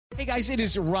Hey guys, it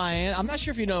is Ryan. I'm not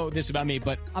sure if you know this about me,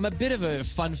 but I'm a bit of a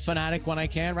fun fanatic when I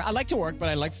can. I like to work, but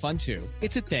I like fun too.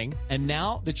 It's a thing. And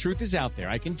now the truth is out there.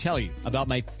 I can tell you about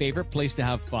my favorite place to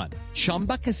have fun.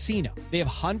 Chumba Casino. They have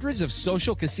hundreds of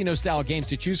social casino style games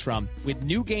to choose from with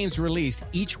new games released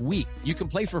each week. You can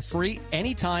play for free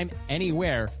anytime,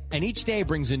 anywhere. And each day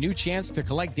brings a new chance to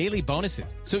collect daily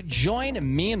bonuses. So join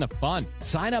me in the fun.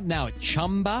 Sign up now at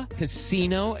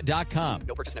ChumbaCasino.com.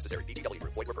 No purchase necessary. VGW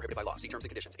Group. Void where prohibited by law. See terms and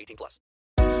conditions. 18+.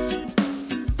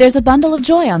 There's a bundle of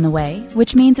joy on the way,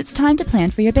 which means it's time to plan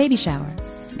for your baby shower.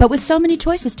 But with so many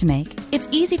choices to make, it's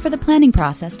easy for the planning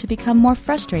process to become more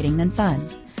frustrating than fun.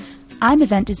 I'm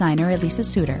event designer Elisa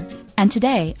Suter, and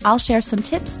today I'll share some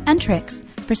tips and tricks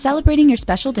for celebrating your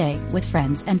special day with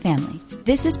friends and family.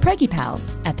 This is Preggy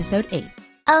Pals, Episode 8.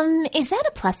 Is that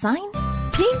a plus sign?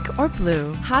 Pink or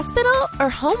blue? Hospital or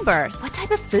home birth? What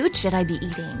type of food should I be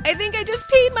eating? I think I just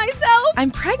peed myself. I'm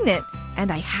pregnant,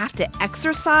 and I have to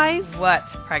exercise. What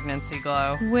pregnancy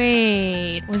glow?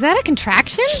 Wait, was that a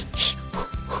contraction?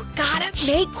 Gotta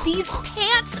make these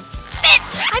pants fit.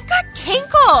 I've got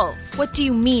kinkles. What do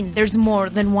you mean there's more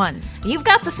than one? You've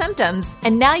got the symptoms,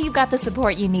 and now you've got the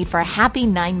support you need for a happy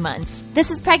 9 months.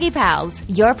 This is Preggy Pals,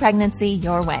 your pregnancy,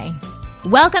 your way.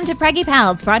 Welcome to Preggy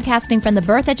Pals, broadcasting from the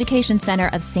Birth Education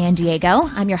Center of San Diego.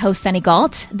 I'm your host, Sunny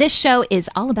Galt. This show is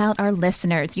all about our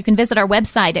listeners. You can visit our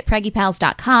website at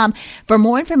preggypals.com for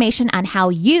more information on how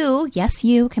you, yes,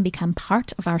 you, can become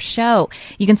part of our show.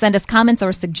 You can send us comments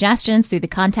or suggestions through the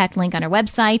contact link on our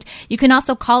website. You can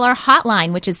also call our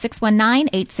hotline, which is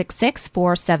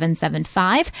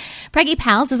 619-866-4775. Preggy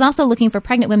Pals is also looking for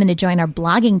pregnant women to join our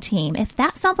blogging team. If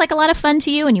that sounds like a lot of fun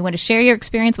to you and you want to share your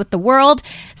experience with the world,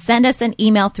 send us an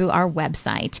email through our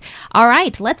website. All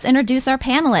right, let's introduce our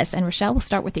panelists. And Rochelle, we'll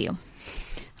start with you.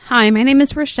 Hi, my name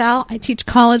is Rochelle. I teach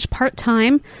college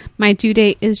part-time. My due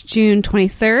date is June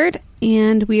 23rd,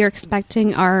 and we are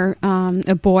expecting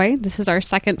a boy. This is our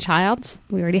second child.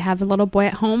 We already have a little boy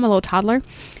at home, a little toddler,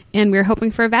 and we're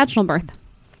hoping for a vaginal birth.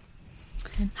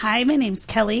 Hi, my name's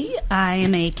Kelly. I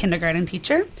am a kindergarten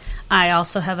teacher. I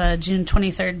also have a June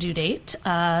 23rd due date.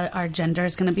 Our gender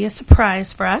is going to be a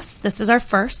surprise for us. This is our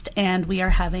first, and we are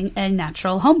having a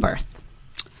natural home birth.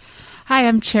 Hi,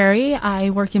 I'm Cherry. I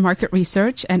work in market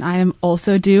research, and I am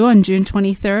also due on June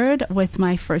 23rd with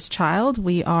my first child.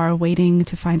 We are waiting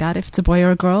to find out if it's a boy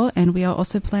or a girl, and we are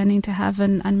also planning to have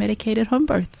an unmedicated home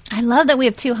birth. I love that we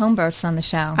have 2 home births on the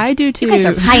show. I do, too. You guys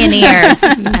are pioneers.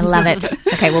 I love it.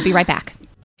 Okay, we'll be right back.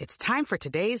 It's time for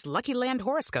today's Lucky Land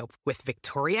horoscope with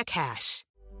Victoria Cash.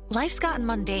 Life's gotten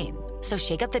mundane, so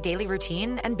shake up the daily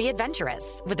routine and be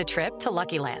adventurous with a trip to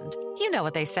Lucky Land. You know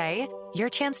what they say, your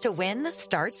chance to win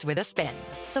starts with a spin.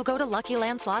 So go to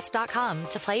LuckyLandSlots.com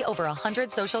to play over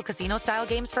 100 social casino-style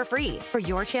games for free for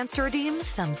your chance to redeem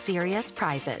some serious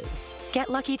prizes.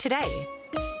 Get lucky today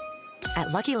at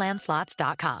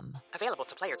LuckyLandSlots.com. Available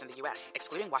to players in the U.S.,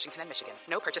 excluding Washington and Michigan.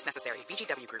 No purchase necessary.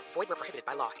 VGW Group. Void where prohibited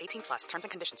by law. 18+. Terms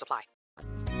and conditions apply.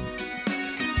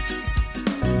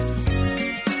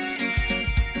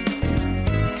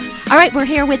 All right, we're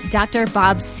here with Dr.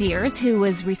 Bob Sears, who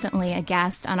was recently a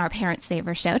guest on our Parent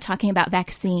Saver show talking about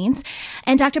vaccines.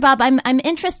 And Dr. Bob, I'm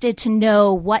interested to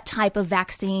know what type of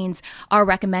vaccines are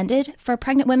recommended for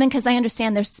pregnant women, because I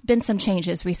understand there's been some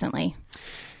changes recently.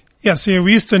 Yes,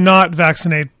 we used to not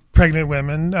vaccinate pregnant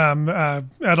women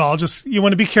at all. Just you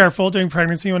want to be careful during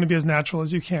pregnancy. You want to be as natural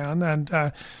as you can and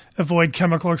avoid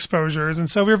chemical exposures. And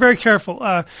so we were very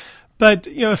careful. But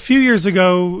a few years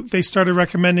ago, they started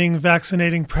recommending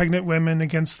vaccinating pregnant women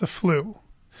against the flu,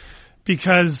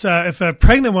 because if a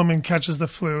pregnant woman catches the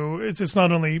flu, it's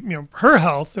not only her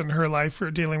health and her life we're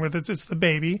dealing with; it's the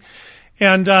baby,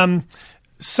 and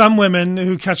some women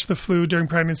who catch the flu during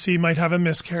pregnancy might have a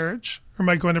miscarriage or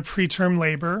might go into preterm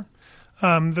labor.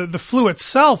 The flu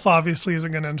itself obviously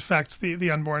isn't going to infect the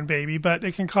unborn baby, but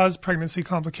it can cause pregnancy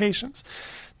complications.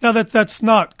 Now that's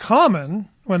not common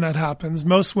when that happens.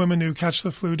 Most women who catch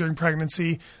the flu during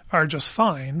pregnancy are just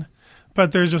fine,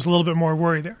 but there's just a little bit more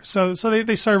worry there. So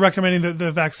they started recommending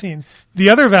the vaccine. The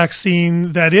other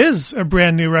vaccine that is a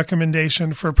brand new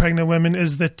recommendation for pregnant women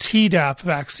is the Tdap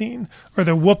vaccine, or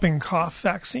the whooping cough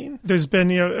vaccine. There's been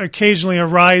occasionally a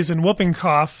rise in whooping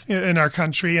cough in our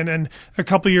country, and a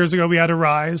couple of years ago we had a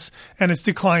rise, and it's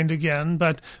declined again.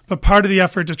 But part of the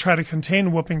effort to try to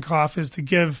contain whooping cough is to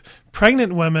give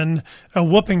pregnant women a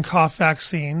whooping cough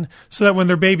vaccine so that when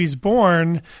their baby's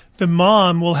born, the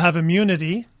mom will have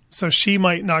immunity. So she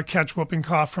might not catch whooping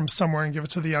cough from somewhere and give it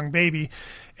to the young baby.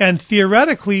 And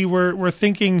theoretically, we're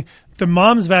thinking the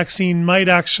mom's vaccine might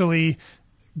actually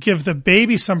give the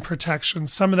baby some protection.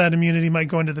 Some of that immunity might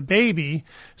go into the baby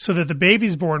so that the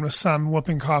baby's born with some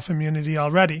whooping cough immunity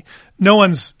already. No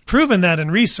one's proven that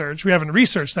in research. We haven't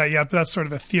researched that yet, but that's sort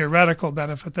of a theoretical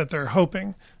benefit that they're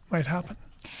hoping might happen.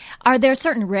 Are there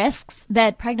certain risks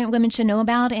that pregnant women should know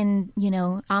about in,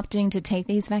 opting to take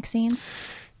these vaccines?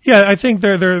 Yeah, I think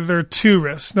there are two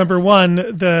risks. Number one,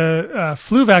 the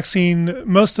flu vaccine,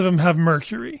 most of them have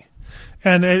mercury.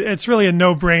 And it's really a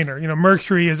no-brainer.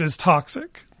 Mercury is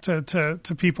toxic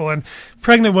to people. And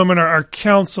pregnant women are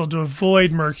counseled to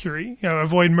avoid mercury,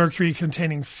 avoid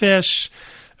mercury-containing fish,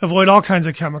 avoid all kinds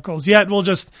of chemicals. Yet we'll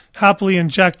just happily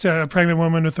inject a pregnant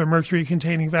woman with a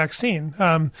mercury-containing vaccine.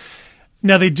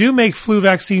 Now, they do make flu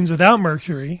vaccines without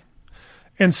mercury.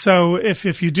 And so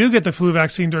if you do get the flu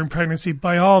vaccine during pregnancy,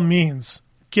 by all means,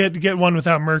 get one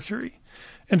without mercury.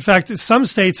 In fact, some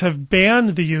states have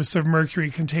banned the use of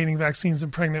mercury-containing vaccines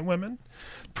in pregnant women.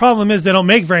 Problem is they don't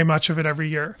make very much of it every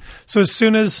year. So as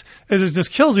soon as this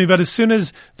kills me, but as soon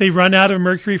as they run out of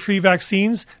mercury-free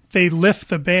vaccines, they lift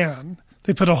the ban.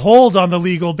 They put a hold on the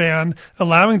legal ban,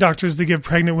 allowing doctors to give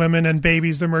pregnant women and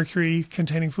babies the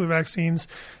mercury-containing flu vaccines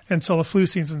until the flu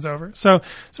season's over. So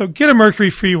get a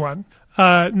mercury-free one.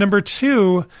 Number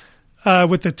two,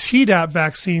 with the Tdap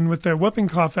vaccine, with the whooping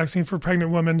cough vaccine for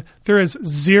pregnant women, there is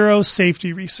zero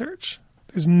safety research.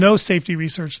 There's no safety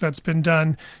research that's been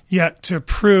done yet to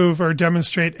prove or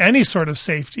demonstrate any sort of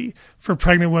safety for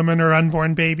pregnant women or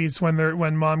unborn babies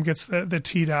when mom gets the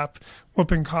Tdap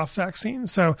whooping cough vaccine.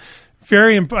 So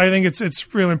I think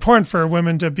it's really important for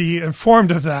women to be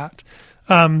informed of that.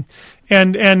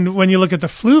 And when you look at the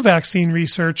flu vaccine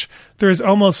research, there's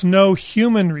almost no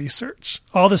human research.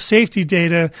 All the safety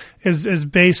data is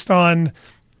based on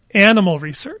animal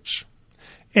research.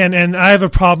 And I have a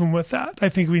problem with that. I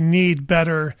think we need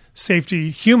better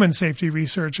human safety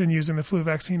research in using the flu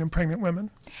vaccine in pregnant women.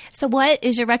 So what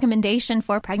is your recommendation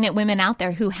for pregnant women out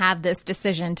there who have this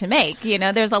decision to make?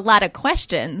 There's a lot of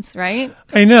questions, right?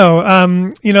 I know.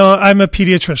 I'm a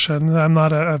pediatrician. I'm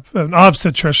not an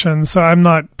obstetrician, so I'm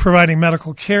not providing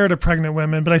medical care to pregnant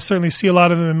women, but I certainly see a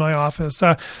lot of them in my office.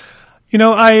 I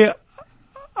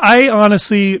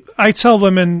honestly tell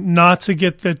women not to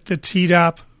get the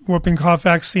Tdap whooping cough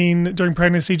vaccine during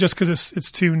pregnancy just because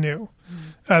it's too new.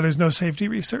 There's no safety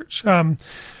research.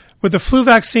 With the flu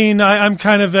vaccine, I'm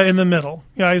kind of in the middle.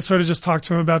 I sort of just talk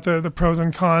to them about the pros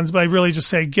and cons, but I really just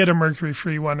say get a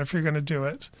mercury-free one if you're going to do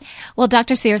it. Well,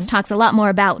 Dr. Sears talks a lot more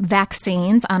about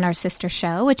vaccines on our sister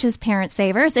show, which is Parent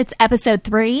Savers. It's episode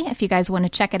 3, if you guys want to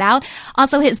check it out.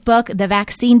 Also, his book, The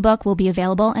Vaccine Book, will be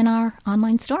available in our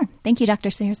online store. Thank you, Dr.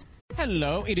 Sears.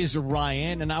 Hello, it is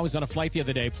Ryan, and I was on a flight the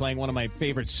other day playing one of my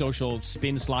favorite social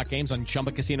spin slot games on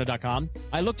ChumbaCasino.com.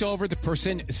 I looked over at the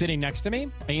person sitting next to me,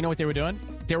 and you know what they were doing?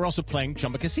 They were also playing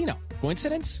Chumba Casino.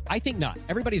 Coincidence? I think not.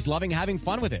 Everybody's loving having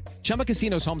fun with it. Chumba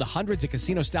Casino is home to hundreds of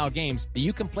casino-style games that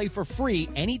you can play for free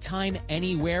anytime,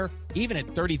 anywhere, even at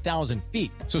 30,000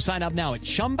 feet. So sign up now at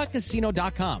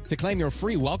ChumbaCasino.com to claim your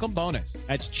free welcome bonus.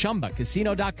 That's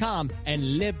ChumbaCasino.com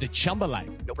and live the Chumba life.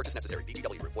 No purchase necessary.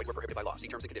 VGW Group. Void where prohibited by law. See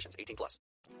terms and conditions. 18+.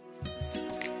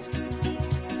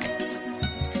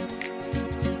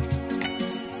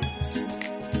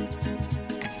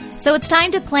 So it's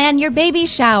time to plan your baby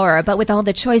shower, but with all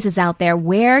the choices out there,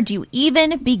 where do you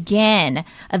even begin?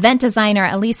 Event designer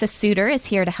Elisa Suter is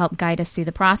here to help guide us through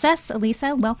the process.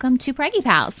 Elisa, welcome to Preggy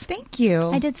Pals. Thank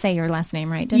you. I did say your last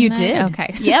name right, didn't I? You did.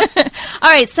 Okay. Yep. All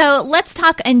right, so let's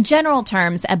talk in general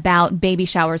terms about baby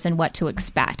showers and what to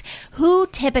expect. Who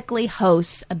typically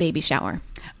hosts a baby shower?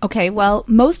 Okay, well,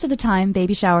 most of the time,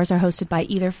 baby showers are hosted by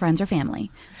either friends or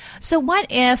family. So what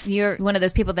if you're one of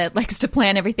those people that likes to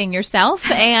plan everything yourself?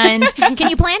 And can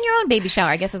you plan your own baby shower,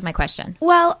 I guess is my question.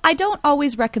 Well, I don't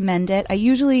always recommend it. I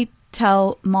usually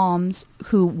tell moms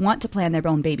who want to plan their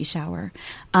own baby shower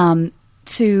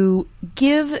to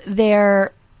give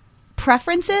their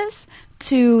preferences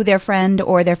to their friend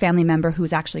or their family member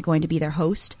who's actually going to be their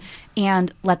host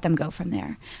and let them go from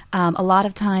there. A lot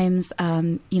of times,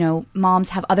 moms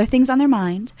have other things on their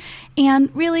mind, and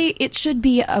really it should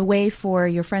be a way for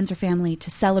your friends or family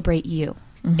to celebrate you.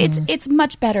 Mm-hmm. It's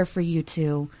much better for you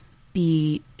to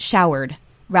be showered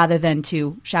rather than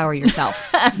to shower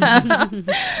yourself.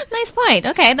 Nice point.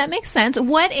 Okay, that makes sense.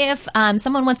 What if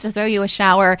someone wants to throw you a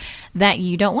shower that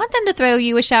you don't want them to throw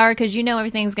you a shower because you know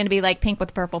everything's going to be like pink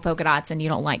with purple polka dots and you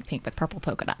don't like pink with purple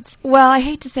polka dots? Well, I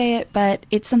hate to say it, but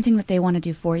it's something that they want to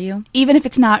do for you. Even if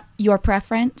it's not your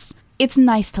preference, it's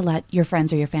nice to let your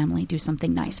friends or your family do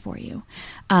something nice for you.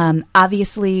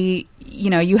 Obviously,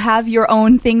 you have your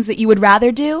own things that you would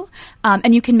rather do,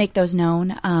 and you can make those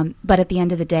known. But at the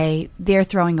end of the day, they're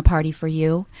throwing a party for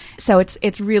you. So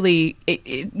it's really,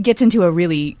 it gets into a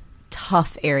really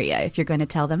tough area if you're going to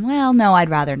tell them, well, no, I'd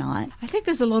rather not. I think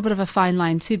there's a little bit of a fine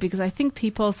line too, because I think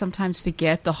people sometimes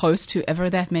forget the host, whoever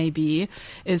that may be,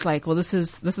 is like, well, this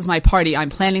is my party. I'm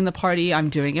planning the party. I'm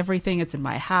doing everything. It's in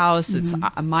my house. It's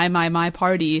my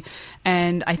party.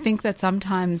 And I think that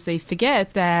sometimes they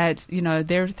forget that,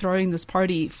 they're throwing this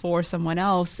party for someone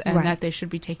else, and that they should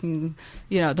be taking,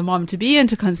 the mom to be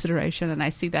into consideration. And I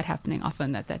see that happening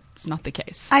often, that's not the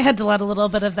case. I had to let a little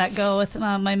bit of that go with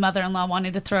my mother-in-law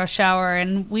wanting to throw a shower,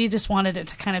 and we just wanted it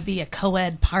to kind of be a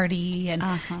co-ed party, and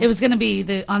it was going to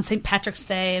be on St. Patrick's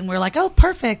Day, and we're like, oh,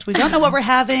 perfect. We don't know what we're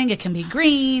having. It can be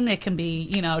green. It can be,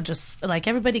 just like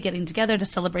everybody getting together to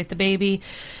celebrate the baby.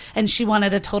 And she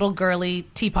wanted a total girly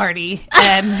tea party,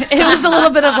 and it was a little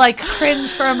bit of like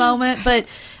cringe for a moment, but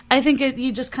I think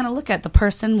you just kind of look at the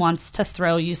person wants to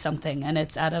throw you something, and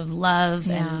it's out of love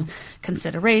and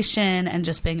consideration and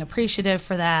just being appreciative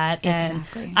for that.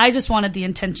 Exactly. And I just wanted the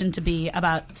intention to be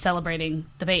about celebrating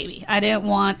the baby. I didn't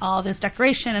want all this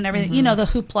decoration and everything, the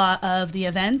hoopla of the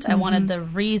event. I wanted the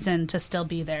reason to still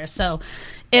be there. So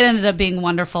it ended up being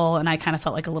wonderful, and I kind of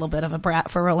felt like a little bit of a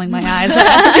brat for rolling my eyes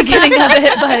at the beginning of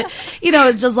it.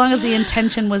 But, as long as the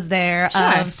intention was there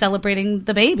of celebrating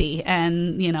the baby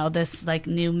and, this like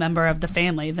new member of the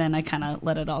family, then I kind of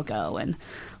let it all go and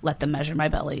let them measure my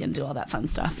belly and do all that fun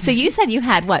stuff. So you said you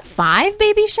had, 5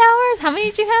 baby showers? How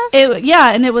many did you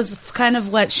have? And it was kind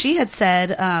of what she had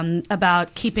said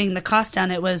about keeping the cost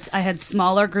down. I had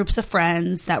smaller groups of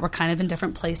friends that were kind of in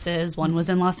different places. One was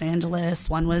in Los Angeles.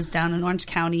 One was down in Orange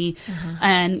County.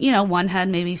 And, one had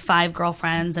maybe 5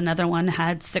 girlfriends. Another one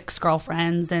had 6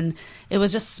 girlfriends. And it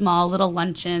was just small little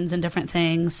luncheons and different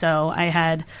things. So I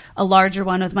had a larger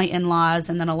one with my in-laws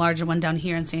and then a larger one down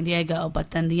here in San Diego.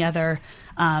 But then the other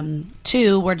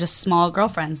 2 were just small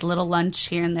girlfriends, little lunch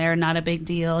here and there, not a big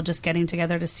deal, just getting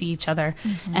together to see each other.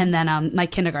 And then my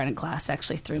kindergarten class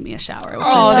actually threw me a shower. Which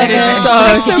that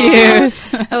is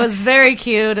so cute. It was very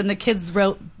cute, and the kids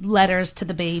wrote letters to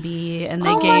the baby, and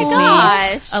they gave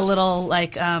me a little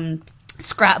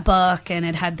scrapbook, and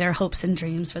it had their hopes and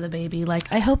dreams for the baby. Like,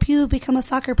 I hope you become a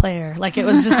soccer player. Like, it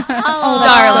was just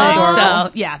darling.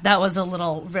 So, yeah, that was a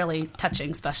little really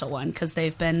touching, special one, because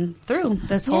they've been through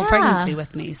this whole pregnancy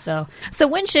with me. So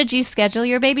when should you schedule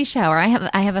your baby shower? I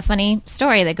have a funny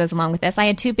story that goes along with this. I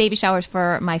had 2 baby showers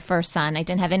for my first son. I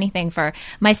didn't have anything for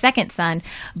my second son.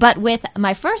 But with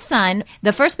my first son,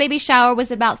 the first baby shower was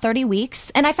about 30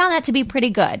 weeks, and I found that to be pretty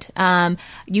good.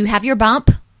 You have your bump,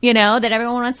 that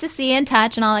everyone wants to see and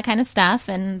touch and all that kind of stuff,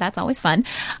 and that's always fun.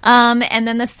 And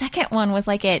then the second one was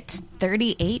like at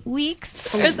 38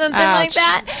 weeks or something like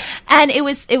that. And it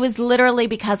was literally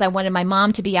because I wanted my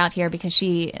mom to be out here because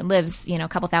she lives, a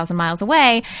couple thousand miles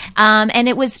away. And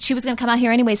she was going to come out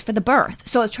here anyways for the birth.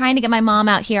 So I was trying to get my mom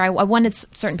out here. I wanted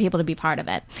certain people to be part of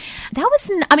it.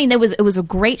 It was a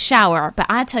great shower, but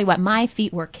I tell you what, my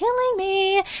feet were killing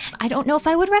me. I don't know if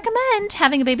I would recommend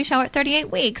having a baby shower at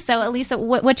 38 weeks. So Elisa,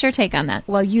 what's your take on that?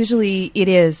 Well, usually it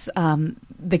is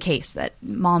the case that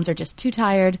moms are just too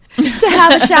tired to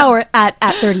have a shower at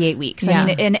 38 weeks. I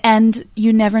mean, and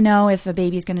you never know if a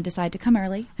baby's going to decide to come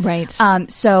early. Right.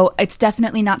 So it's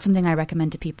definitely not something I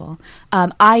recommend to people.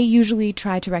 I usually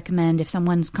try to recommend, if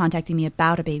someone's contacting me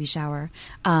about a baby shower,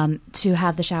 to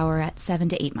have the shower at 7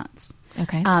 to 8 months.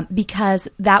 Okay. Because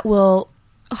that will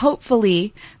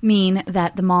hopefully mean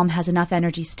that the mom has enough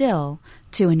energy still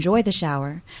to enjoy the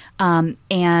shower.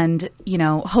 And,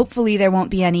 hopefully there won't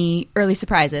be any early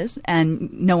surprises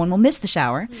and no one will miss the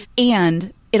shower.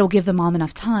 And it'll give the mom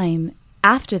enough time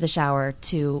after the shower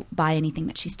to buy anything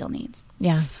that she still needs.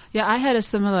 Yeah. Yeah, I had a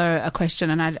similar question,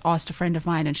 and I'd asked a friend of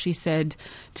mine, and she said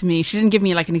to me, she didn't give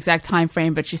me like an exact time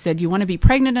frame, but she said, you want to be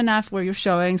pregnant enough where you're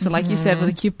showing, so like you said, with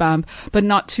a cute bump, but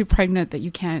not too pregnant that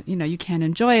you can't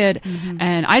enjoy it.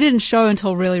 And I didn't show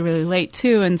until really, really late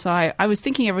too, and so I was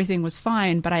thinking everything was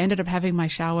fine, but I ended up having my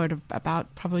shower at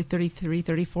about probably 33,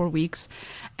 34 weeks,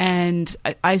 and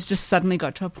I just suddenly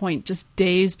got to a point just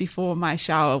days before my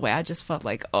shower where I just felt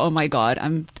like, oh my God,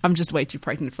 I'm just way too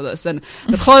pregnant for this. And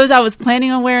the clothes I was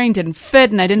planning on wearing didn't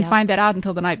fit, and I didn't find that out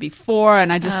until the night before,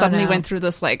 and I just suddenly went through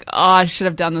this like, I should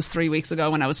have done this 3 weeks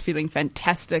ago when I was feeling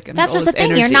fantastic. And that's just the thing.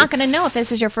 Energy. You're not going to know if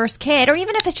this is your first kid, or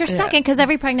even if it's your second, because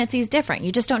every pregnancy is different.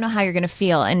 You just don't know how you're going to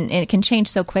feel, and it can change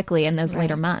so quickly in those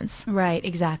later months. Right,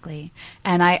 exactly.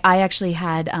 And I actually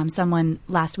had someone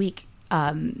last week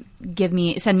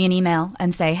send me an email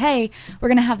and say, hey, we're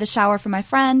going to have the shower for my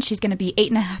friend. She's going to be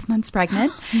 8.5 months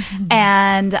pregnant.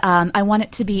 And I want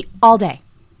it to be all day.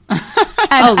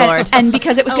 Lord. And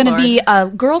because it was going to be a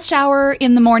girls' shower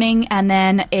in the morning and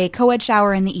then a co-ed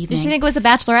shower in the evening. Did she think it was a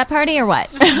bachelorette party or what?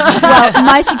 Well,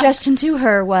 my suggestion to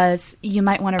her was you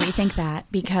might want to rethink that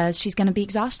because she's going to be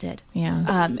exhausted.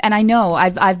 Yeah. And I know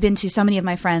I've been to so many of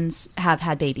my friends have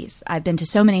had babies. I've been to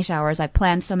so many showers. I've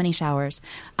planned so many showers.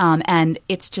 And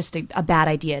it's just a bad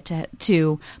idea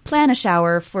to plan a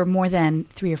shower for more than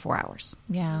 3 or 4 hours.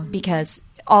 Yeah. Because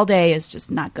all day is just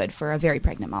not good for a very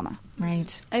pregnant mama.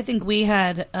 Right. I think we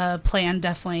had a plan,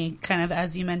 definitely, kind of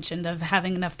as you mentioned, of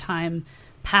having enough time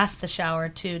past the shower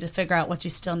to figure out what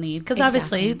you still need. Because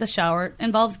obviously the shower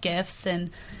involves gifts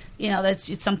and,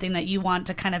 it's something that you want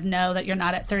to kind of know that you're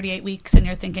not at 38 weeks and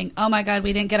you're thinking, oh my God,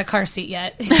 we didn't get a car seat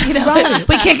yet. Right.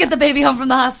 We can't get the baby home from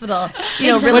the hospital.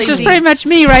 Really which is pretty much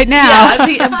me right now. Yeah,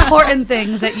 the important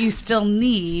things that you still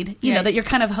need, that you're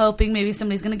kind of hoping maybe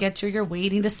somebody's going to get you. You're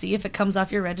waiting to see if it comes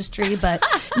off your registry. But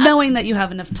knowing that you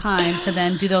have enough time to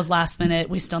then do those last minute,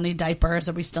 we still need diapers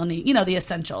or we still need, the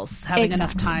essentials. Having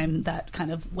enough time, that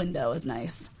kind of window is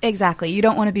nice. Exactly. You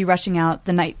don't want to be rushing out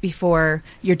the night before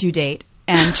your due date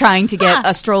and trying to get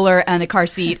a stroller and a car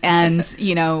seat and,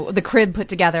 the crib put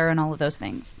together and all of those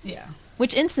things. Yeah.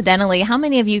 Which, incidentally, how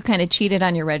many of you kind of cheated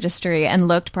on your registry and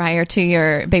looked prior to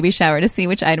your baby shower to see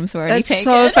which items were already taken?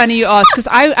 That's so funny you asked, because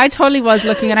I totally was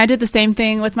looking, and I did the same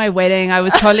thing with my wedding. I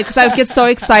was totally, because I would get so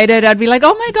excited. I'd be like,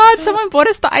 oh my God, someone bought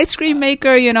us the ice cream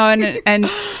maker,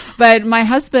 but my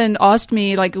husband asked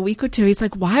me like a week or two, he's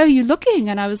like, why are you looking?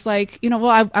 And I was like,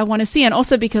 well, I want to see. And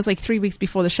also because like 3 weeks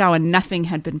before the shower, nothing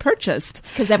had been purchased.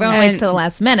 Because everyone waits till the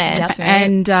last minute. Yep.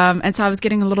 Right? And so I was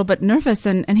getting a little bit nervous.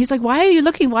 And he's like, why are you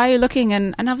looking? Why are you looking?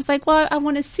 And I was like, well, I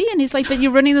want to see. And he's like, but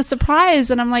you're ruining the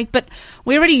surprise. And I'm like, but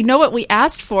we already know what we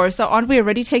asked for. So aren't we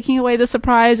already taking away the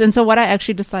surprise? And so what I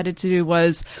actually decided to do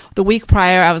was the week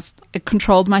prior, I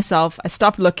controlled myself. I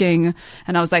stopped looking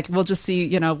and I was like, we'll just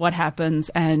see, what happens.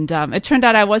 And it turned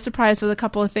out I was surprised with a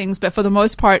couple of things, but for the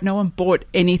most part, no one bought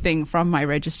anything from my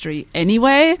registry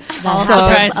anyway.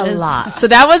 That's a lot. So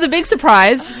that was a big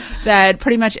surprise that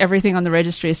pretty much everything on the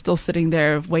registry is still sitting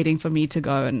there waiting for me to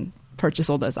go and purchase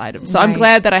all those items. So I'm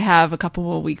glad that I have a couple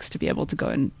more weeks to be able to go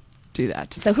and do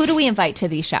that. So who do we invite to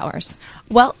these showers?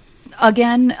 Well,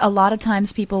 again, a lot of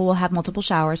times people will have multiple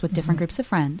showers with different groups of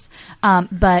friends.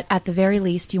 But at the very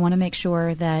least, you want to make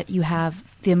sure that you have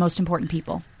the most important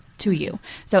people to you.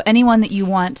 So anyone that you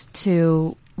want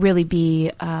to really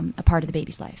be a part of the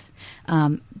baby's life.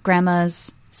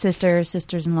 Grandmas,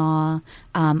 sisters-in-law,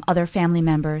 other family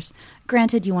members.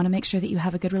 Granted, you want to make sure that you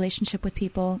have a good relationship with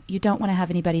people. You don't want to have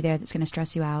anybody there that's going to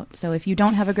stress you out. So if you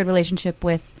don't have a good relationship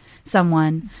with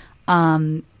someone,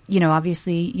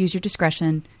 obviously use your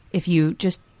discretion. If you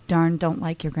just darn don't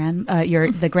like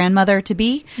the grandmother to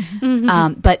be,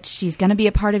 but she's going to be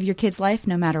a part of your kid's life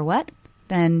no matter what,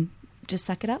 then just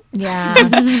suck it up. Yeah,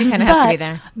 she kind of has to be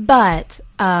there. But,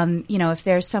 if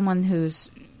there's someone who's,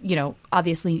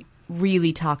 obviously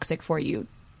really toxic for you,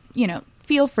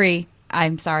 feel free.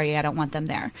 I'm sorry, I don't want them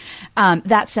there.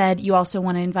 That said, you also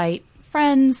want to invite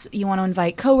friends, you want to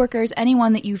invite coworkers,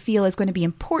 anyone that you feel is going to be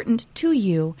important to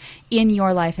you in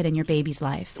your life and in your baby's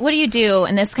life. What do you do,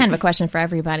 and this is kind of a question for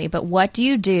everybody, but what do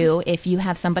you do if you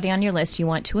have somebody on your list you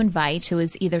want to invite who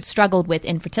has either struggled with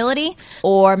infertility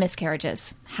or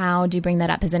miscarriages? How do you bring that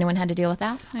up? Has anyone had to deal with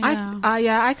that?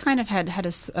 I kind of had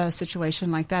a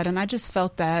situation like that, and I just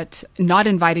felt that not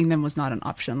inviting them was not an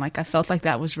option. Like I felt like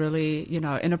that was really,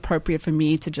 inappropriate for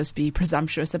me to just be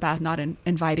presumptuous about not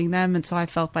inviting them, and so I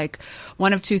felt like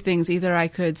one of two things: either I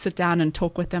could sit down and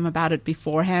talk with them about it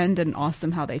beforehand and ask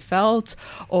them how they felt,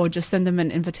 or just send them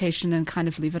an invitation and kind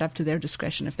of leave it up to their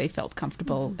discretion if they felt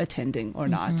comfortable attending or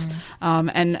not.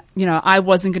 And I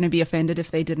wasn't going to be offended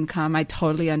if they didn't come. I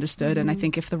totally understood, and I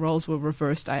think if the roles were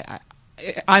reversed,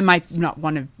 I might not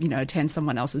want to, attend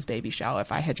someone else's baby shower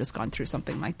if I had just gone through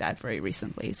something like that very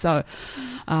recently. So,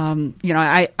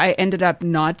 I ended up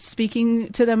not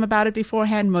speaking to them about it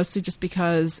beforehand, mostly just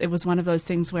because it was one of those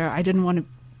things where I didn't want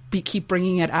to keep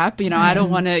bringing it up. I don't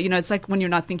want to, it's like when you're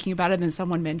not thinking about it and then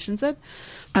someone mentions it.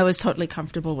 I was totally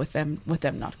comfortable with them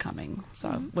not coming. So,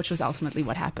 which was ultimately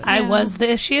what happened. I was the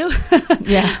issue.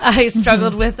 Yeah. I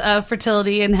struggled with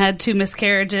fertility and had 2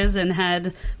 miscarriages and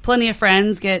had plenty of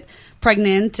friends get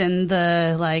pregnant and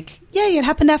it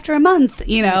happened after a month,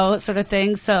 sort of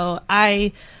thing. So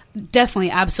I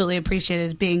definitely absolutely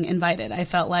appreciated being invited. I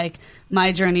felt like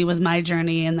my journey was my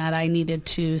journey and that I needed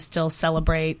to still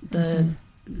celebrate the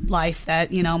life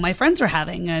that, my friends were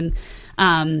having.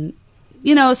 And,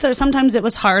 So sometimes it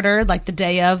was harder, like the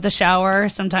day of the shower.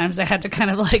 Sometimes I had to kind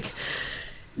of like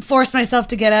force myself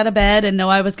to get out of bed and know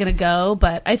I was going to go.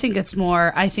 But I think it's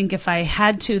more, I think if I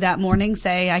had to that morning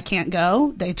say I can't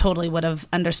go, they totally would have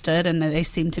understood, and they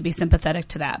seemed to be sympathetic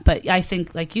to that. But I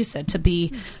think, like you said, to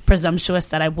be presumptuous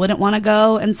that I wouldn't want to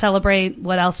go and celebrate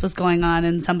what else was going on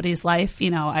in somebody's life,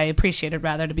 I appreciated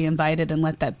rather to be invited and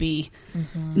let that be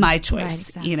my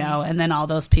choice, Right, exactly. and then all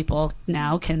those people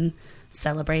now can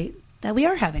celebrate that we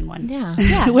are having one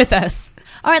Yeah. with us.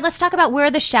 All right, let's talk about where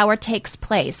the shower takes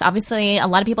place. Obviously, a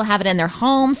lot of people have it in their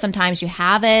home. Sometimes you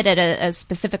have it at a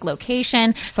specific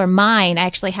location. For mine, I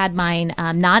actually had mine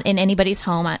not in anybody's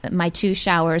home, my 2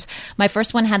 showers. My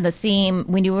first one had the theme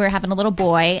when you were having a little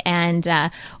boy, and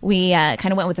we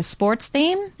kind of went with a sports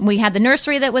theme. We had the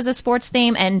nursery that was a sports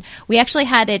theme, and we actually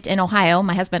had it in Ohio.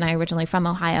 My husband and I are originally from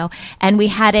Ohio, and we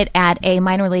had it at a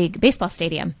minor league baseball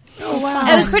stadium. Oh, wow.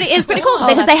 It was pretty cool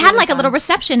because they had like a little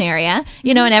reception area,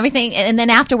 and everything. And then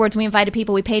afterwards, we invited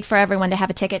people. We paid for everyone to have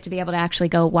a ticket to be able to actually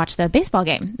go watch the baseball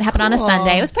game. It happened on a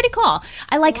Sunday. It was pretty cool.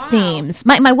 I like themes.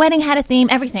 My wedding had a theme.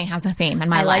 Everything has a theme in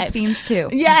my life. I like themes too.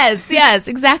 Yes,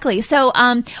 exactly. So,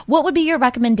 what would be your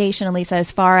recommendation, Elisa, as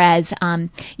far as,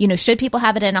 should people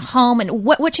have it in a home, and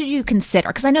what should you consider?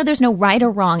 Because I know there's no right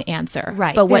or wrong answer.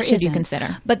 Right. But what there should you isn't.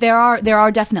 consider? But there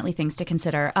are definitely things to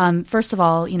consider. First of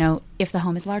all, if the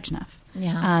home is large enough.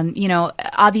 Yeah.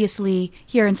 Obviously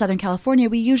here in Southern California,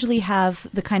 we usually have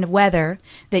the kind of weather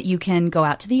that you can go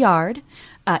out to the yard,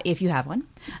 if you have one.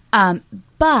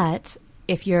 But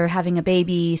if you're having a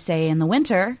baby, say in the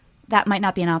winter, that might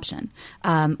not be an option.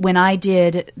 When I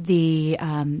did the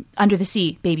Under the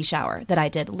Sea baby shower that I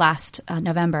did last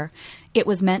November, it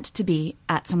was meant to be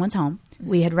at someone's home.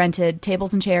 We had rented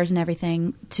tables and chairs and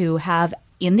everything to have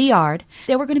in the yard.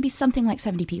 There were going to be something like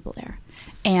 70 people there.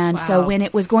 And so when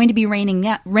it was going to be raining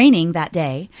that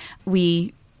day,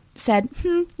 we said,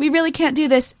 we really can't do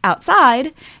this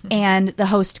outside. And the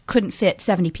host couldn't fit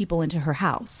 70 people into her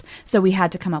house. So we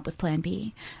had to come up with Plan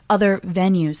B. Other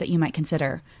venues that you might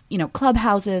consider,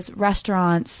 clubhouses,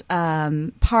 restaurants,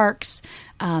 parks.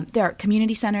 There are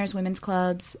community centers, women's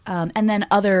clubs, and then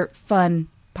other fun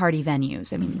party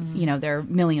venues. I mean, there are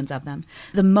millions of them.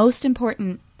 The most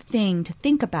important thing to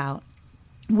think about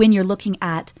when you're looking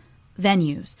at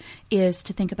venues is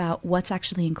to think about what's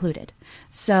actually included.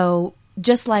 So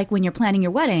just like when you're planning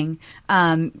your wedding,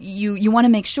 you want to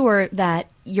make sure that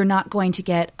you're not going to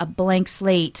get a blank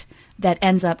slate that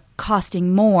ends up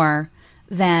costing more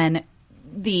than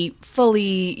the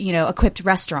fully, equipped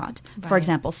restaurant, for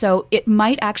example. So it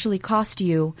might actually cost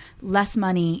you less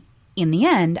money in the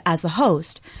end as the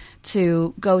host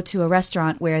to go to a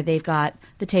restaurant where they've got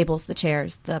the tables, the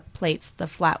chairs, the plates, the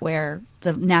flatware,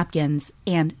 the napkins,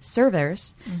 and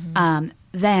servers,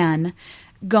 than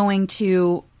going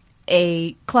to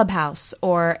a clubhouse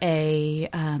or a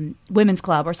women's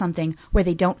club or something where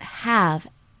they don't have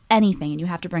anything and you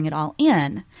have to bring it all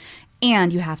in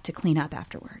and you have to clean up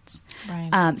afterwards.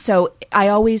 Right. So I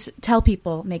always tell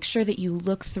people, make sure that you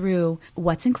look through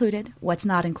what's included, what's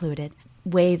not included,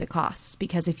 weigh the costs,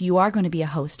 because if you are going to be a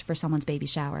host for someone's baby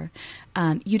shower,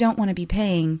 you don't want to be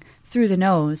paying through the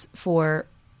nose for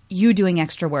you doing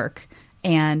extra work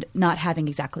and not having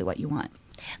exactly what you want.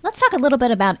 Let's talk a little bit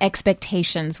about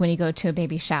expectations when you go to a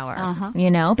baby shower,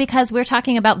 because we're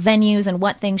talking about venues and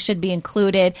what things should be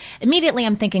included. Immediately,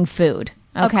 I'm thinking food.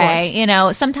 Okay.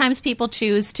 Sometimes people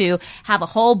choose to have a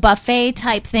whole buffet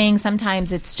type thing.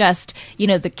 Sometimes it's just,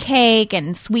 the cake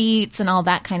and sweets and all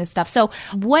that kind of stuff. So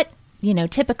what,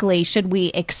 typically should we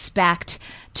expect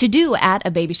to do at a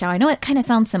baby shower? I know it kind of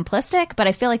sounds simplistic, but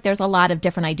I feel like there's a lot of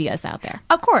different ideas out there.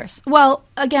 Of course. Well,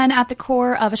 again, at the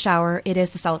core of a shower, it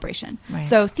is the celebration. Right.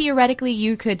 So theoretically,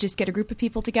 you could just get a group of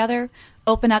people together,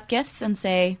 open up gifts, and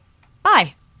say,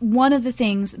 bye. One of the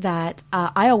things that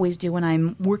I always do when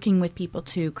I'm working with people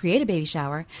to create a baby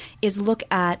shower is look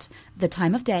at the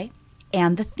time of day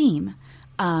and the theme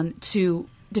to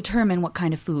determine what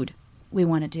kind of food we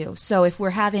want to do. So if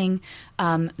we're having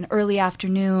an early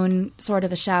afternoon sort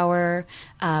of a shower,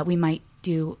 we might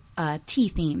do a tea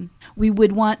theme. We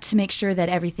would want to make sure that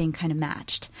everything kind of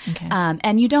matched. Okay.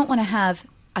 And you don't want to have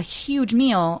a huge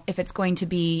meal if it's going to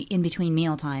be in between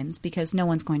meal times because no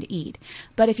one's going to eat.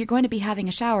 But if you're going to be having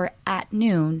a shower at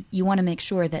noon, you want to make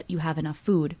sure that you have enough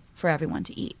food for everyone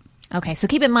to eat. Okay, so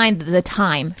keep in mind the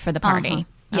time for the party.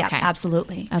 Yeah, okay.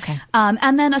 Absolutely. Okay.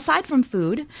 And then aside from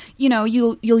food,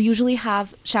 you'll usually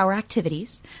have shower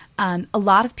activities. A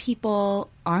lot of people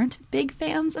aren't big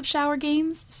fans of shower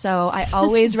games, so I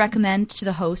always recommend to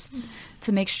the hosts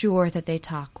to make sure that they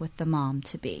talk with the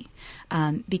mom-to-be,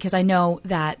 because I know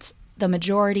that the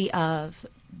majority of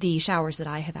the showers that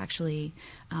I have actually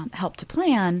helped to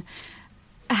plan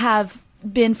have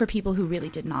been for people who really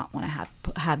did not want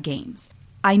to have games.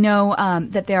 I know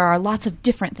that there are lots of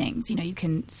different things. You know, you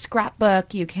can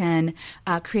scrapbook, you can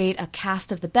create a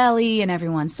cast of the belly and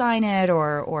everyone sign it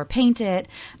or paint it.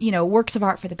 You know, works of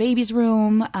art for the baby's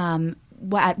room.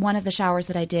 At one of the showers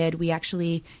that I did, we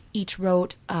actually each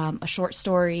wrote a short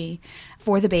story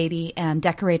for the baby and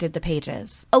decorated the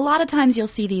pages. A lot of times you'll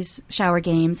see these shower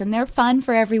games, and they're fun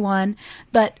for everyone,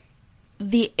 but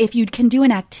if you can do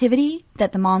an activity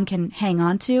that the mom can hang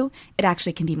on to, it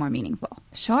actually can be more meaningful.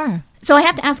 Sure. So I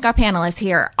have to ask our panelists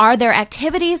here, are there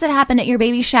activities that happened at your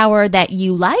baby shower that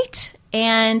you liked?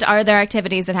 And are there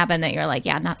activities that happened that you're like,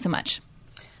 yeah, not so much?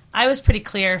 I was pretty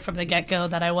clear from the get-go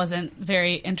that I wasn't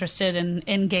very interested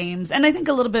in games. And I think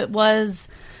a little bit was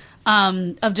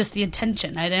of just the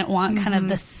intention. I didn't want kind of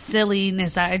the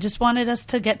silliness. I just wanted us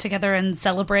to get together and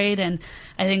celebrate. And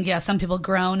I think, some people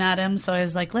groan at him. So I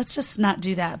was like, let's just not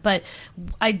do that. But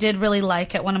I did really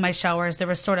like at one of my showers, there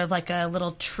was sort of like a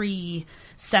little tree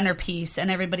centerpiece, and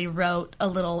everybody wrote a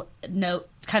little note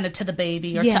kind of to the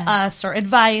baby or to us or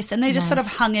advice, and they just sort of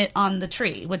hung it on the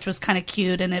tree, which was kind of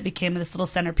cute, and it became this little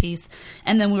centerpiece.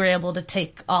 And then we were able to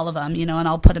take all of them, and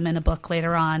I'll put them in a book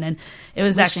later on. And it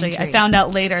was actually, I found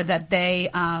out later that they,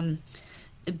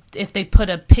 if they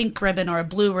put a pink ribbon or a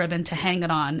blue ribbon to hang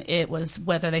it on, it was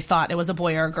whether they thought it was a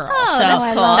boy or a girl. Oh, so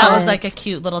that's cool. That was like a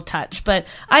cute little touch. But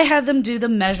I had them do the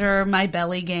measure my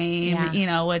belly game,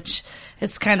 which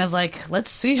it's kind of like,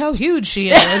 let's see how huge she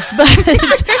is. But,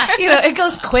 it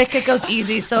goes quick, it goes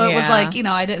easy. So it was like,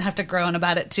 I didn't have to groan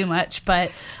about it too much.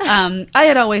 But I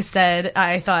had always said,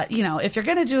 I thought, if you're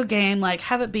going to do a game, like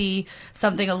have it be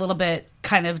something a little bit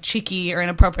kind of cheeky or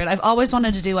inappropriate. I've always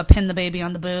wanted to do a pin the baby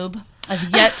on the boob. I've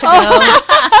yet to go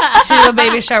to a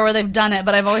baby shower where they've done it,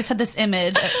 but I've always had this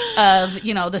image of,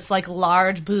 this like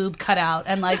large boob cutout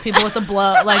and like people with a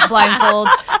blindfold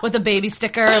with a baby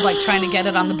sticker of like trying to get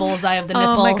it on the bullseye of the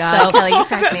nipple. Oh my God, so Kelly, you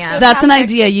cracked me up. That's an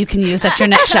idea you can use at your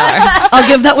next shower. I'll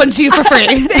give that one to you for free.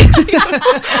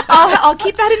 I'll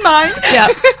keep that in mind.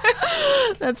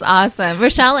 Yeah. That's awesome.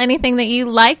 Rochelle, anything that you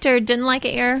liked or didn't like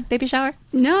at your baby shower?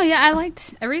 No, I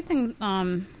liked everything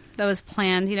that was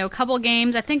planned. A couple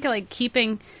games. I think like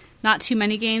keeping not too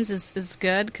many games is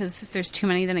good, because if there's too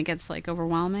many, then it gets like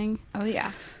overwhelming. Oh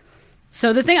yeah.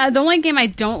 So the only game I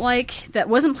don't like that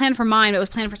wasn't planned for mine, but was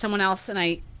planned for someone else, and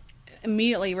I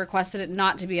immediately requested it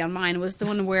not to be on mine, was the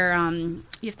one where you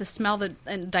have to smell the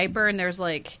diaper, and there's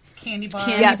like candy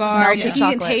bar, you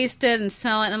can taste it and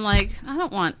smell it, and I'm like, I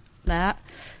don't want that.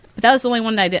 But that was the only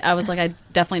one that I did. I was like, I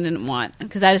definitely didn't want,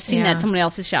 because I had seen that at somebody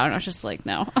else's shower, and I was just like,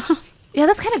 no. Yeah,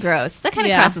 that's kind of gross. That kind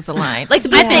of crosses the line. Like, the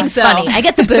boob thing's funny. I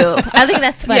get the boob. I think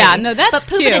that's funny. Yeah, no, that's But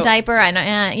poop in a diaper, I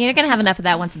know, you're going to have enough of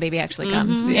that once the baby actually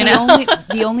comes.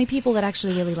 The only people that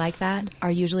actually really like that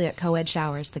are usually at co-ed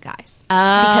showers, the guys.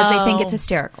 Because they think it's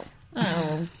hysterical.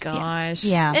 Oh, gosh.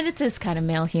 Yeah. And it is kind of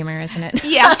male humor, isn't it?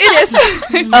 Yeah,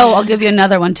 it is. I'll give you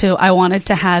another one, too. I wanted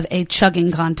to have a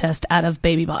chugging contest out of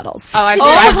baby bottles. Oh, I've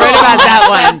heard about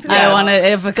that one. I want to,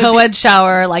 if a co-ed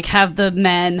shower, like have the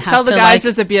men have tell the to, guys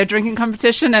there's a beer drinking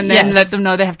competition, and then let them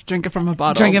know they have to drink it from a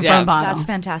bottle. Drink it from a bottle. That's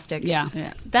fantastic. Yeah.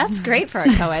 That's great for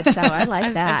a co-ed shower. I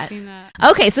like that. I've seen that.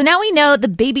 Okay, so now we know the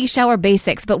baby shower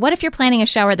basics, but what if you're planning a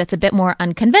shower that's a bit more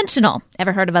unconventional?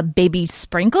 Ever heard of a baby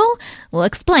sprinkle? We'll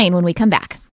explain when we come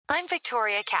back. I'm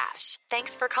Victoria Cash.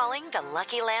 Thanks for calling the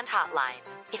Lucky Land Hotline.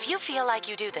 If you feel like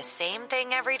you do the same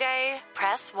thing every day,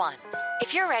 press 1.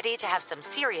 If you're ready to have some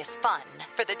serious fun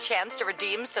for the chance to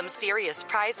redeem some serious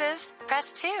prizes,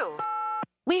 press 2.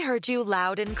 We heard you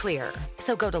loud and clear.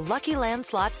 So go to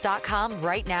LuckyLandSlots.com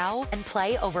right now and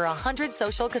play over 100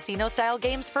 social casino-style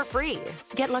games for free.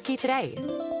 Get lucky today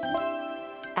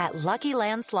at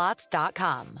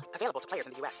LuckyLandSlots.com. Available to players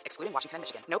in the U.S., excluding Washington and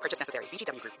Michigan. No purchase necessary.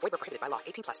 VGW Group. Void where prohibited by law.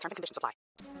 18+. Terms and conditions apply.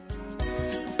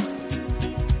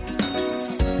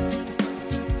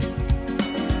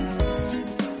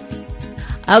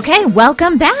 Okay,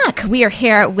 welcome back. We are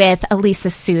here with Elisa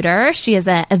Suter. She is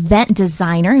an event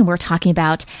designer, and we're talking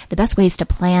about the best ways to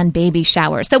plan baby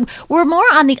showers. So we're more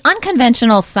on the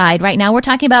unconventional side right now. We're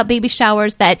talking about baby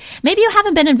showers that maybe you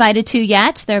haven't been invited to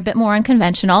yet. They're a bit more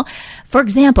unconventional. For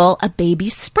example, a baby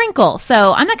sprinkle.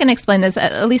 So I'm not going to explain this.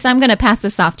 Elisa, I'm going to pass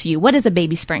this off to you. What is a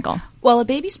baby sprinkle? Well, a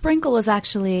baby sprinkle is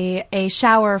actually a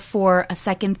shower for a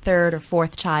second, third, or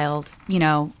fourth child,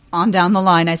 on down the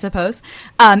line, I suppose.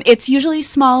 It's usually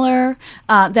smaller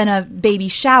than a baby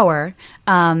shower,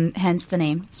 hence the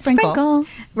name Sprinkle.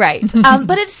 Right.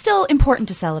 But it's still important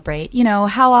to celebrate.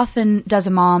 How often does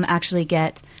a mom actually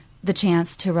get the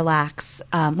chance to relax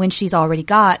when she's already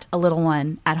got a little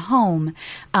one at home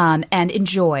and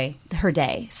enjoy her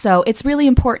day. So it's really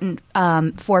important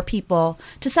for people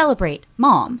to celebrate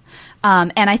mom.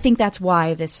 And I think that's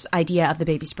why this idea of the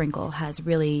baby sprinkle has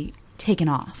really taken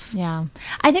off. Yeah.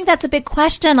 I think that's a big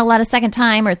question a lot of second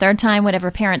time or third time,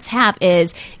 whatever parents have,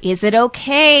 is it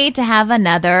okay to have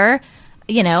another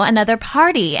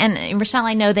party? And Rochelle,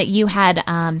 I know that you had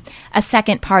a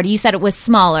second party. You said it was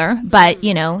smaller, but,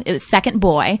 it was second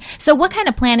boy. So what kind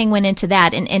of planning went into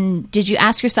that? And did you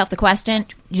ask yourself the question,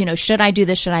 should I do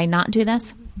this? Should I not do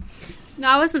this? No,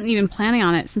 I wasn't even planning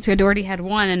on it since we had already had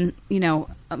one. And,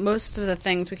 most of the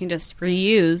things we can just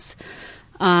reuse.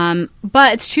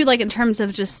 But it's true, like in terms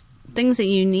of just things that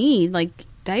you need, like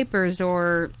diapers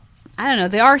or, I don't know,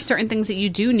 there are certain things that you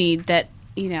do need that,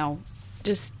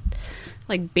 just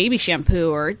like baby shampoo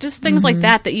or just things like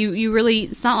that you really,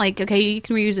 it's not like, okay, you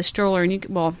can reuse a stroller and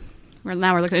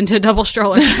now we're looking into a double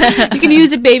stroller. You can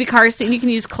use a baby car seat and you can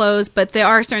use clothes, but there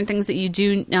are certain things that you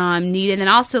do need. And then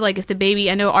also, like if the baby,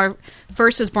 I know our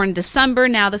first was born in December,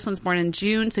 now this one's born in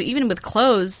June. So even with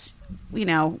clothes,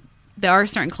 there are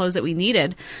certain clothes that we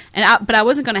needed. But I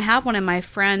wasn't going to have one, and my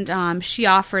friend, she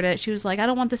offered it. She was like, I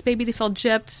don't want this baby to feel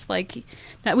gypped. Like,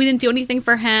 we didn't do anything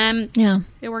for him. Yeah.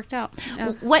 It worked out.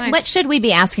 What should we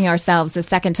be asking ourselves as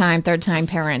second time, third time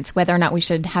parents, whether or not we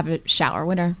should have a shower?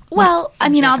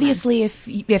 Obviously,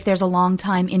 if there's a long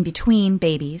time in between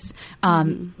babies,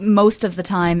 most of the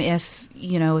time, if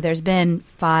there's been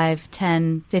 5,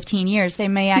 10, 15 years, there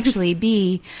may actually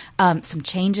be some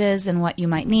changes in what you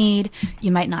might need.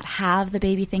 You might not have the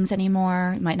baby things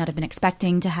anymore. You might not have been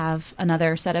expecting to have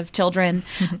another set of children.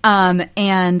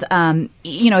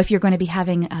 If you're going to be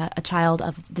having a child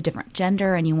of the different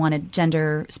gender and you wanted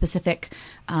gender-specific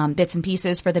bits and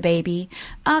pieces for the baby,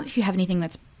 if you have anything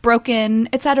that's broken,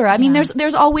 etc. I mean,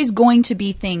 there's always going to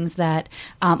be things that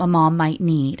a mom might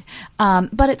need.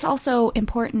 But it's also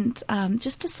important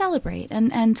just to celebrate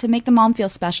and to make the mom feel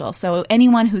special. So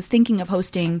anyone who's thinking of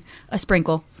hosting a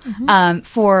sprinkle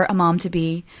for a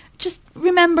mom-to-be, just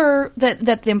remember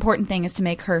that the important thing is to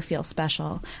make her feel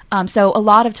special. So a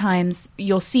lot of times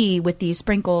you'll see with these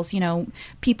sprinkles,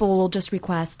 people will just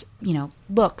request,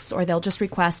 books, or they'll just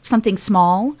request something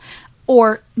small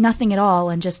or nothing at all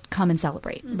and just come and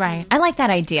celebrate. Right. I like that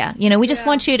idea. We just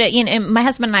want you to, my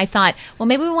husband and I thought, well,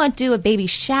 maybe we won't do a baby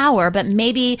shower, but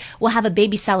maybe we'll have a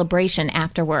baby celebration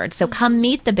afterwards. So come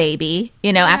meet the baby,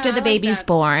 after the baby's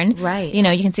born. Right. You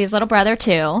can see his little brother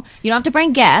too. You don't have to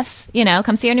bring gifts,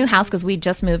 come see our new house because we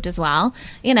just moved as well.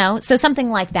 So something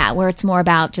like that where it's more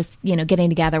about just, getting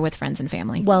together with friends and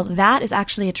family. Well, that is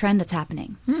actually a trend that's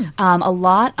happening. A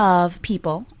lot of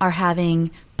people are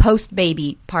having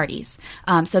post-baby parties.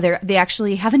 So they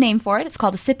actually have a name for it. It's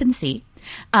called a sip and see.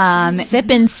 Sip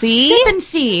and see? Sip and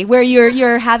see, where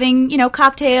you're having,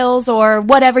 cocktails or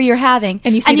whatever you're having.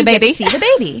 And you see the baby. Get to see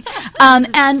the baby.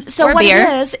 And so or what beer.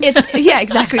 it is, yeah,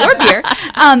 exactly, or beer.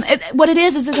 What it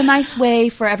is it's a nice way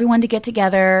for everyone to get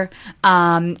together.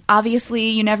 Obviously,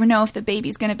 you never know if the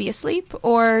baby's going to be asleep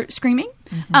or screaming.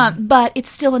 But it's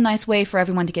still a nice way for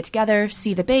everyone to get together,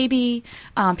 see the baby.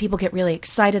 People get really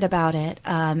excited about it,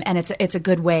 and it's a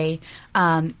good way.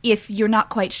 If you're not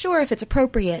quite sure if it's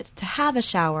appropriate to have a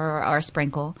shower or a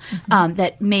sprinkle,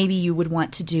 that maybe you would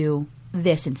want to do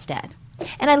this instead.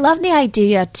 And I love the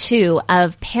idea, too,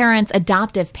 of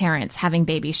adoptive parents having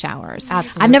baby showers.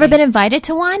 Absolutely. I've never been invited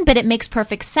to one, but it makes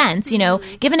perfect sense.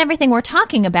 Given everything we're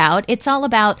talking about, it's all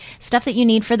about stuff that you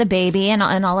need for the baby and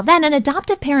all of that. And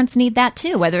adoptive parents need that,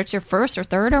 too, whether it's your first or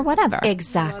third or whatever.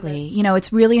 Exactly.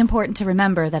 It's really important to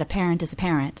remember that a parent is a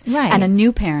parent. Right. And a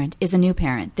new parent is a new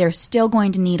parent. They're still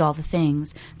going to need all the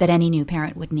things that any new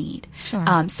parent would need.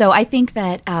 Sure. So I think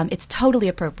that it's totally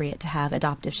appropriate to have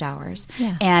adoptive showers.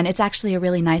 Yeah. And it's actually a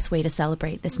really nice way to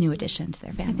celebrate this new addition to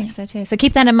their family. I think so, too. So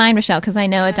keep that in mind, Rochelle, because I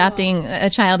know adopting a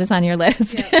child is on your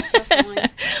list. Yeah, definitely.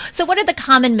 So what are the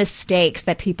common mistakes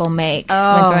that people make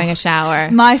when throwing a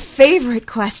shower? My favorite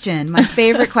question.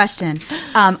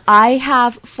 I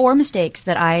have 4 mistakes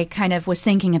that I kind of was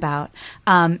thinking about.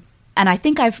 And I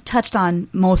think I've touched on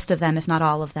most of them, if not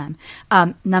all of them.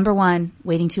 Number 1,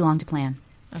 waiting too long to plan.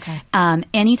 Okay.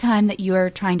 Anytime that you're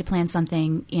trying to plan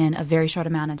something in a very short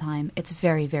amount of time, it's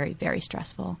very, very, very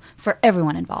stressful for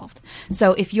everyone involved.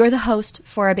 So if you're the host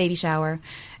for a baby shower,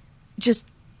 just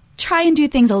try and do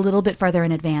things a little bit further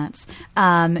in advance.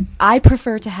 I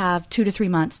prefer to have 2 to 3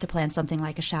 months to plan something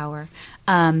like a shower.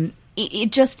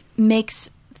 It just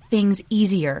makes things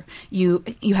easier. You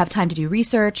have time to do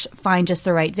research, find just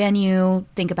the right venue,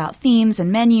 think about themes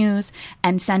and menus,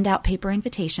 and send out paper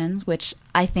invitations, which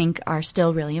I think are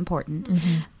still really important.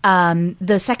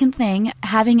 The second thing,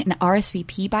 having an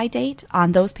RSVP by date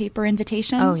on those paper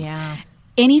invitations. Oh, yeah.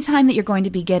 Anytime that you're going to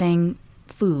be getting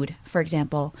food, for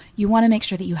example, you want to make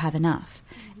sure that you have enough.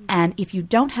 And if you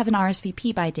don't have an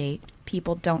RSVP by date,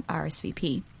 people don't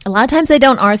RSVP. A lot of times they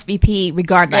don't RSVP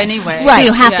regardless. Anyway. Right.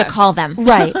 So you have to call them.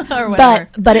 Right. Or whatever.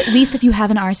 But at least if you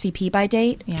have an RSVP by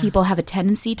date, people have a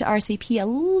tendency to RSVP a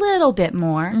little bit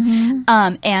more.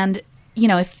 And, you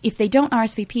know, if they don't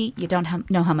RSVP, you don't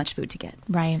know how much food to get.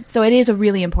 Right. So it is a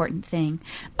really important thing.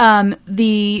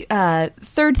 The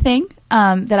third thing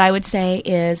that I would say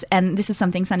is, and this is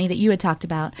something, Sunny, that you had talked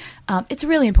about, it's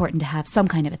really important to have some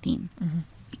kind of a theme.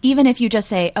 Even if you just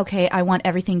say, okay, I want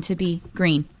everything to be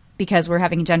green because we're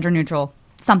having gender neutral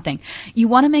something. You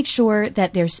want to make sure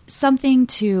that there's something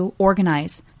to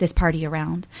organize this party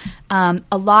around. A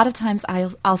lot of times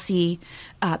I'll see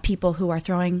people who are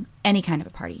throwing any kind of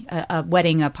a party, a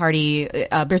wedding, a party,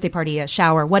 a birthday party, a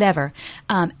shower, whatever,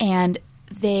 and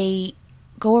they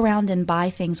go around and buy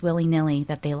things willy-nilly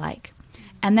that they like.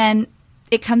 And then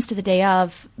it comes to the day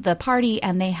of the party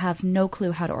and they have no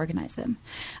clue how to organize them.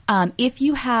 If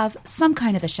you have some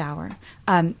kind of a shower,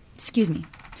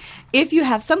 if you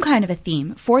have some kind of a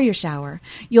theme for your shower,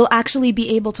 you'll actually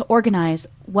be able to organize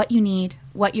what you need,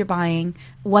 what you're buying,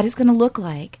 what it's going to look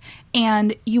like,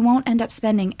 and you won't end up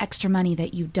spending extra money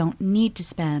that you don't need to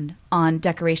spend on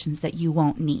decorations that you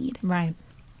won't need. Right.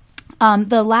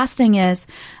 The last thing is,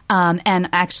 and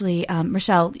actually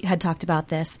Rochelle had talked about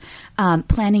this,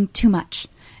 planning too much.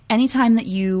 Anytime that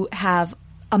you have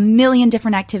a million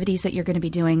different activities that you're going to be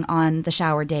doing on the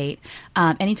shower date,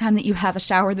 anytime that you have a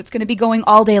shower that's going to be going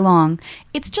all day long,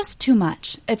 it's just too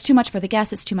much. It's too much for the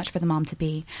guests. It's too much for the mom to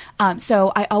be.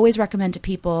 So I always recommend to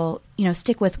people, you know,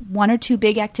 stick with one or two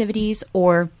big activities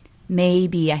or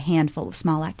maybe a handful of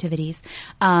small activities,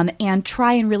 and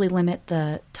try and really limit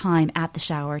the time at the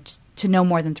shower to no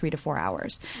more than 3 to 4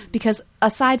 hours. Because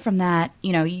aside from that,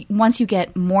 you know, once you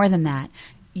get more than that,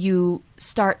 you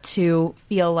start to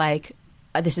feel like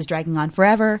this is dragging on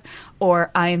forever,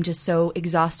 or I am just so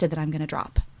exhausted that I'm going to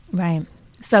drop. Right.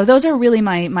 So those are really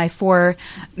my 4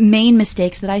 main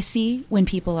mistakes that I see when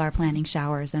people are planning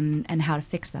showers and how to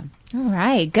fix them. All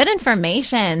right. Good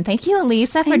information. Thank you,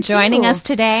 Elisa, for joining us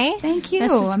today. Thank you.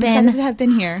 I'm excited to have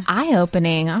been here.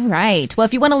 Eye-opening. All right. Well,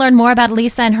 if you want to learn more about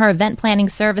Elisa and her event planning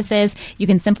services, you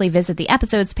can simply visit the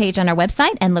episodes page on our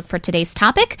website and look for today's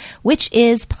topic, which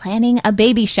is planning a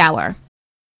baby shower.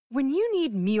 When you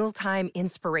need mealtime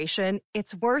inspiration,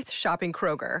 it's worth shopping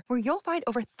Kroger, where you'll find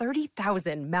over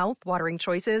 30,000 mouth-watering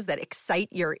choices that excite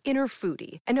your inner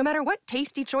foodie. And no matter what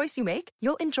tasty choice you make,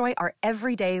 you'll enjoy our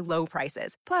everyday low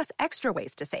prices, plus extra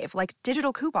ways to save, like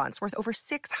digital coupons worth over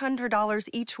 $600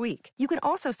 each week. You can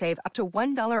also save up to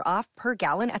 $1 off per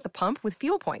gallon at the pump with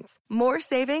fuel points. More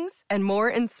savings and more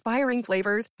inspiring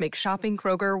flavors make shopping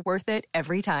Kroger worth it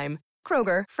every time.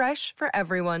 Kroger, fresh for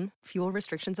everyone. Fuel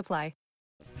restrictions apply.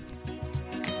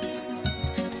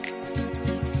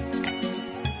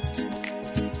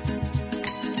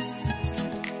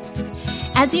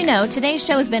 As you know, today's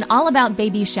show has been all about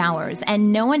baby showers,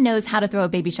 and no one knows how to throw a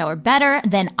baby shower better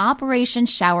than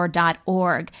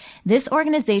OperationShower.org. This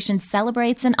organization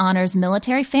celebrates and honors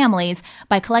military families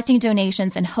by collecting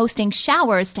donations and hosting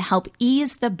showers to help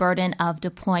ease the burden of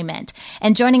deployment.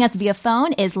 And joining us via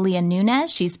phone is Leah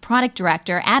Nunez. She's product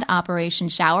director at Operation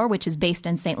Shower, which is based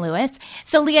in St. Louis.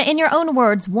 So, Leah, in your own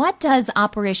words, what does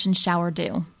Operation Shower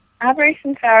do?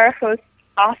 Operation Shower hosts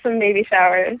awesome baby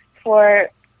showers for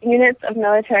units of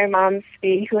military moms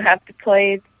who have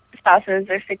deployed spouses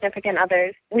or significant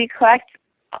others. We collect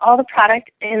all the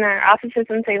product in our offices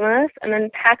in St. Louis and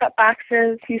then pack up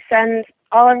boxes to send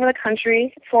all over the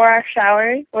country for our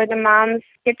showers, where the moms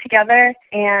get together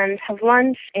and have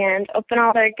lunch and open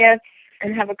all their gifts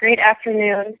and have a great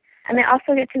afternoon. And they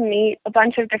also get to meet a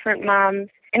bunch of different moms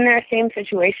in their same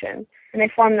situation. And they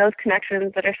form those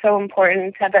connections that are so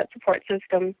important to have that support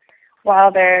system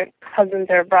while their husbands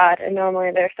are abroad, and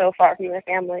normally they're so far from their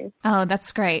families. Oh,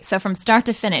 that's great. So from start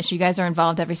to finish, you guys are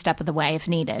involved every step of the way if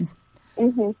needed.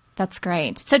 Mm-hmm. That's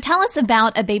great. So tell us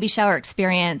about a baby shower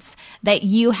experience that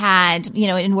you had, you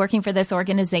know, in working for this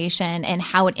organization and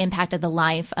how it impacted the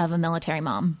life of a military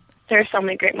mom. There are so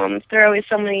many great moments. There are always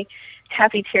so many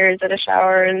happy tears at a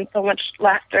shower and so much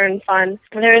laughter and fun.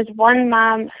 There was one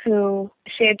mom who,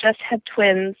 she had just had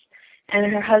twins, and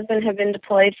her husband had been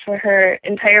deployed for her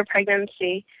entire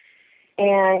pregnancy,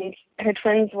 and her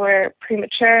twins were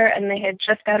premature, and they had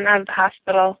just gotten out of the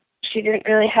hospital. She didn't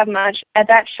really have much. At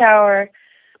that shower,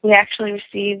 we actually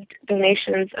received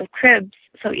donations of cribs.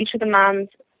 So each of the moms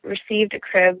received a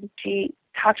crib. She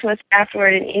talked to us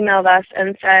afterward and emailed us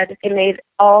and said it made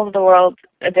all of the world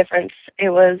a difference. It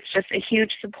was just a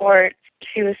huge support.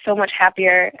 She was so much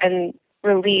happier and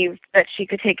relieved that she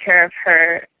could take care of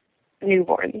her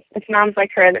newborns. It's moms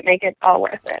like her that make it all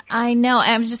worth it. I know.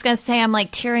 I was just going to say, I'm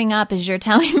like tearing up as you're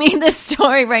telling me this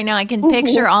story right now. I can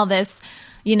picture all this,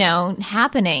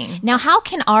 happening. Now, how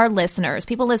can our listeners,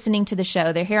 people listening to the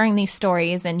show, they're hearing these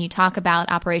stories and you talk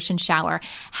about Operation Shower.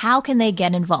 How can they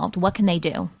get involved? What can they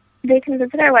do? They can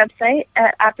visit our website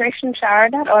at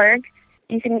operationshower.org.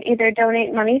 You can either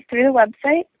donate money through the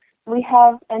website. We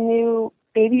have a new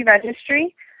baby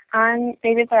registry on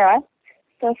Babies R Us.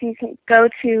 So if you can go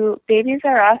to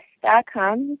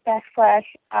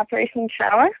babiesrus.com/Operation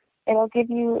Shower, it'll give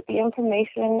you the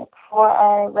information for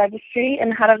our registry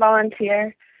and how to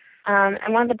volunteer.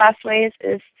 And one of the best ways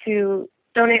is to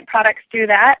donate products through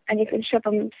that, and you can ship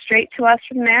them straight to us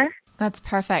from there. That's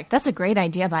perfect. That's a great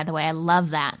idea, by the way. I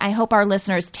love that. I hope our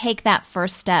listeners take that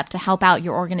first step to help out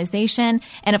your organization.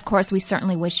 And of course, we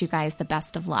certainly wish you guys the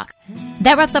best of luck.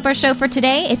 That wraps up our show for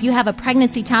today. If you have a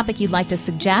pregnancy topic you'd like to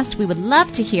suggest, we would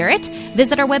love to hear it.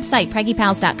 Visit our website,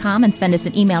 PreggyPals.com, and send us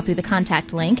an email through the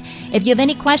contact link. If you have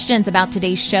any questions about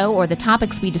today's show or the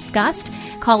topics we discussed,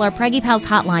 call our Preggy Pals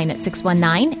hotline at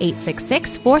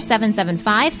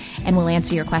 619-866-4775, and we'll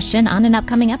answer your question on an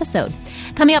upcoming episode.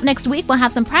 Coming up next week, we'll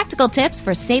have some practical tips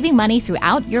for saving money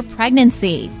throughout your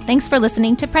pregnancy. Thanks for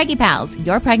listening to Preggy Pals,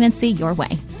 your pregnancy, your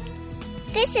way.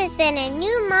 This has been a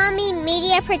New Mommy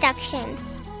Media production.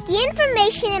 The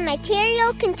information and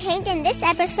material contained in this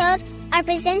episode are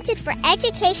presented for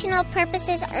educational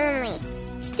purposes only.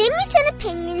 Statements and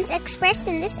opinions expressed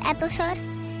in this episode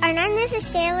are not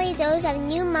necessarily those of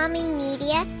New Mommy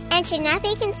Media and should not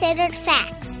be considered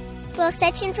facts. While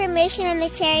such information and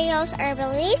materials are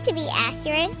believed to be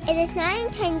accurate, it is not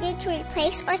intended to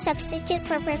replace or substitute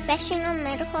for professional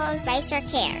medical advice or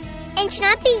care, and should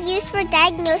not be used for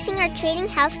diagnosing or treating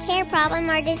healthcare problem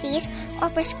or disease or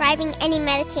prescribing any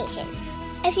medication.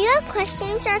 If you have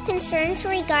questions or concerns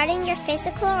regarding your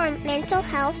physical or mental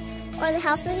health or the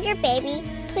health of your baby,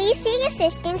 please seek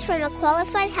assistance from a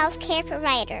qualified healthcare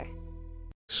provider.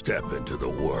 Step into the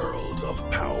world of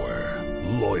power,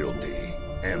 loyalty,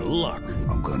 and luck.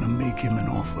 I'm gonna make him an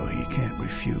offer he can't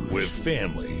refuse. With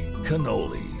family,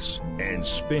 cannolis, and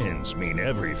spins mean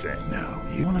everything. Now,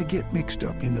 you wanna get mixed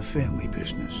up in the family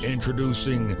business.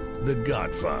 Introducing The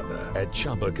Godfather at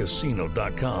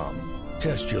ChumbaCasino.com.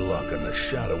 Test your luck in the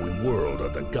shadowy world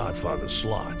of The Godfather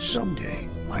slot. Someday,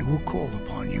 I will call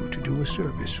upon you to do a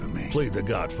service for me. Play The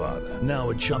Godfather, now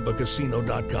at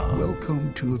ChumbaCasino.com.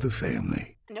 Welcome to the family.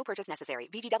 No purchase necessary.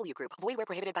 VGW Group. Void where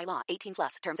prohibited by law. 18+.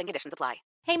 Terms and conditions apply.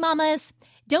 Hey, mamas.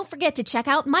 Don't forget to check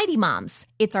out Mighty Moms.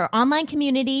 It's our online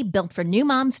community built for new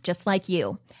moms just like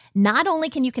you. Not only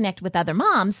can you connect with other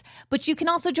moms, but you can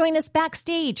also join us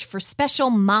backstage for special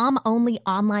mom-only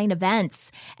online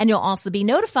events. And you'll also be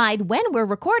notified when we're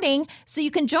recording, so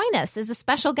you can join us as a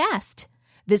special guest.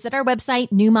 Visit our website,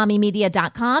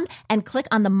 newmommymedia.com, and click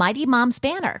on the Mighty Moms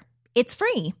banner. It's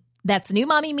free. That's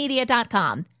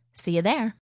newmommymedia.com. See you there.